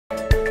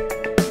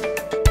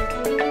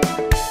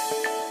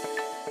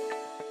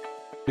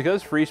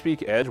Because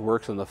FreeSpeak Edge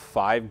works in the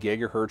 5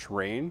 gigahertz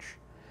range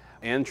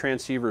and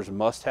transceivers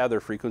must have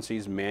their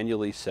frequencies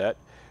manually set,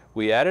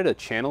 we added a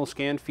channel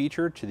scan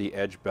feature to the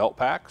Edge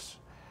Beltpacks.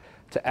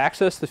 To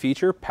access the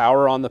feature,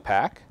 power on the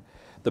pack.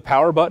 The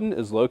power button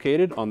is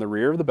located on the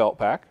rear of the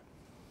Beltpack.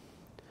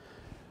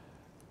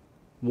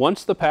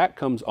 Once the pack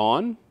comes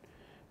on,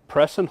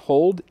 press and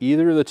hold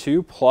either of the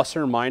 2 plus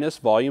or minus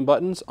volume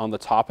buttons on the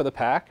top of the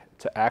pack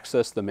to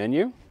access the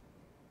menu.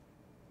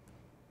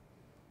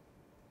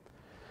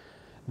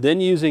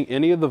 Then using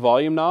any of the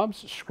volume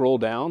knobs, scroll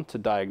down to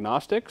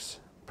Diagnostics,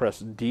 press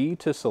D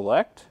to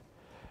select,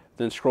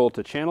 then scroll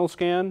to Channel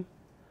Scan,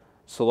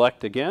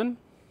 select again,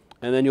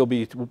 and then you'll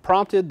be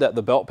prompted that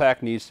the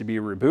Beltpack needs to be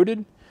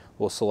rebooted.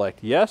 We'll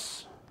select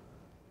Yes.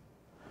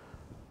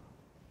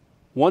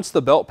 Once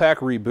the Beltpack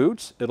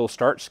reboots, it'll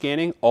start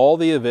scanning all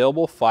the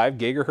available 5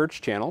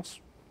 gigahertz channels.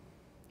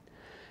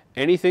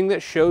 Anything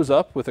that shows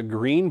up with a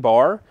green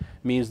bar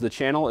means the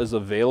channel is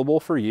available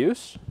for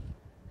use.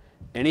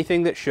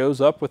 Anything that shows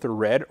up with a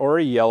red or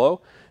a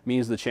yellow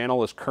means the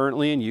channel is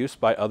currently in use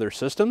by other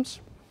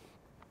systems.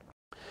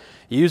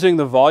 Using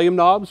the volume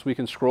knobs, we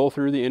can scroll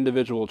through the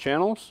individual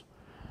channels.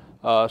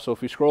 So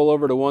if we scroll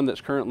over to one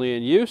that's currently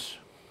in use,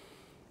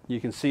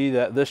 you can see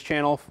that this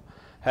channel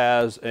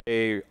has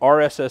a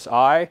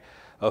RSSI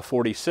of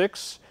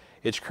 46.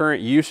 Its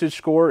current usage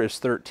score is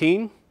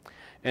 13.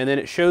 And then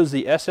it shows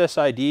the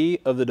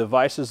SSID of the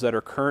devices that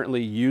are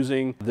currently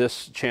using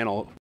this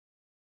channel.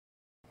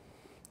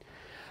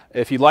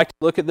 If you'd like to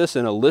look at this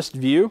in a list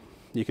view,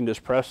 you can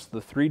just press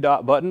the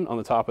 3-dot button on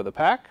the top of the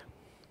pack.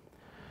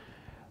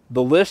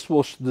 The list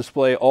will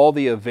display all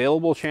the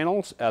available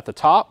channels at the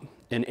top,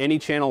 and any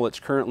channel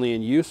that's currently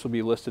in use will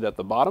be listed at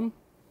the bottom.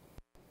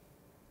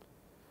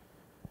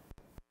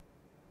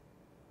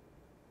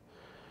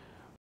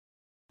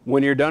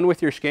 When you're done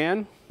with your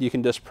scan, you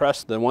can just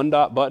press the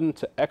 1-dot button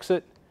to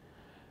exit,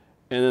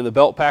 and then the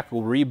Beltpack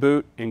will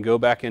reboot and go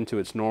back into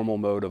its normal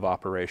mode of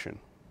operation.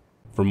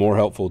 For more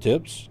helpful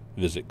tips,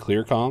 visit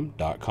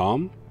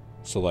clearcom.com,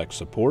 select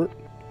Support,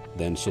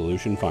 then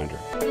Solution Finder.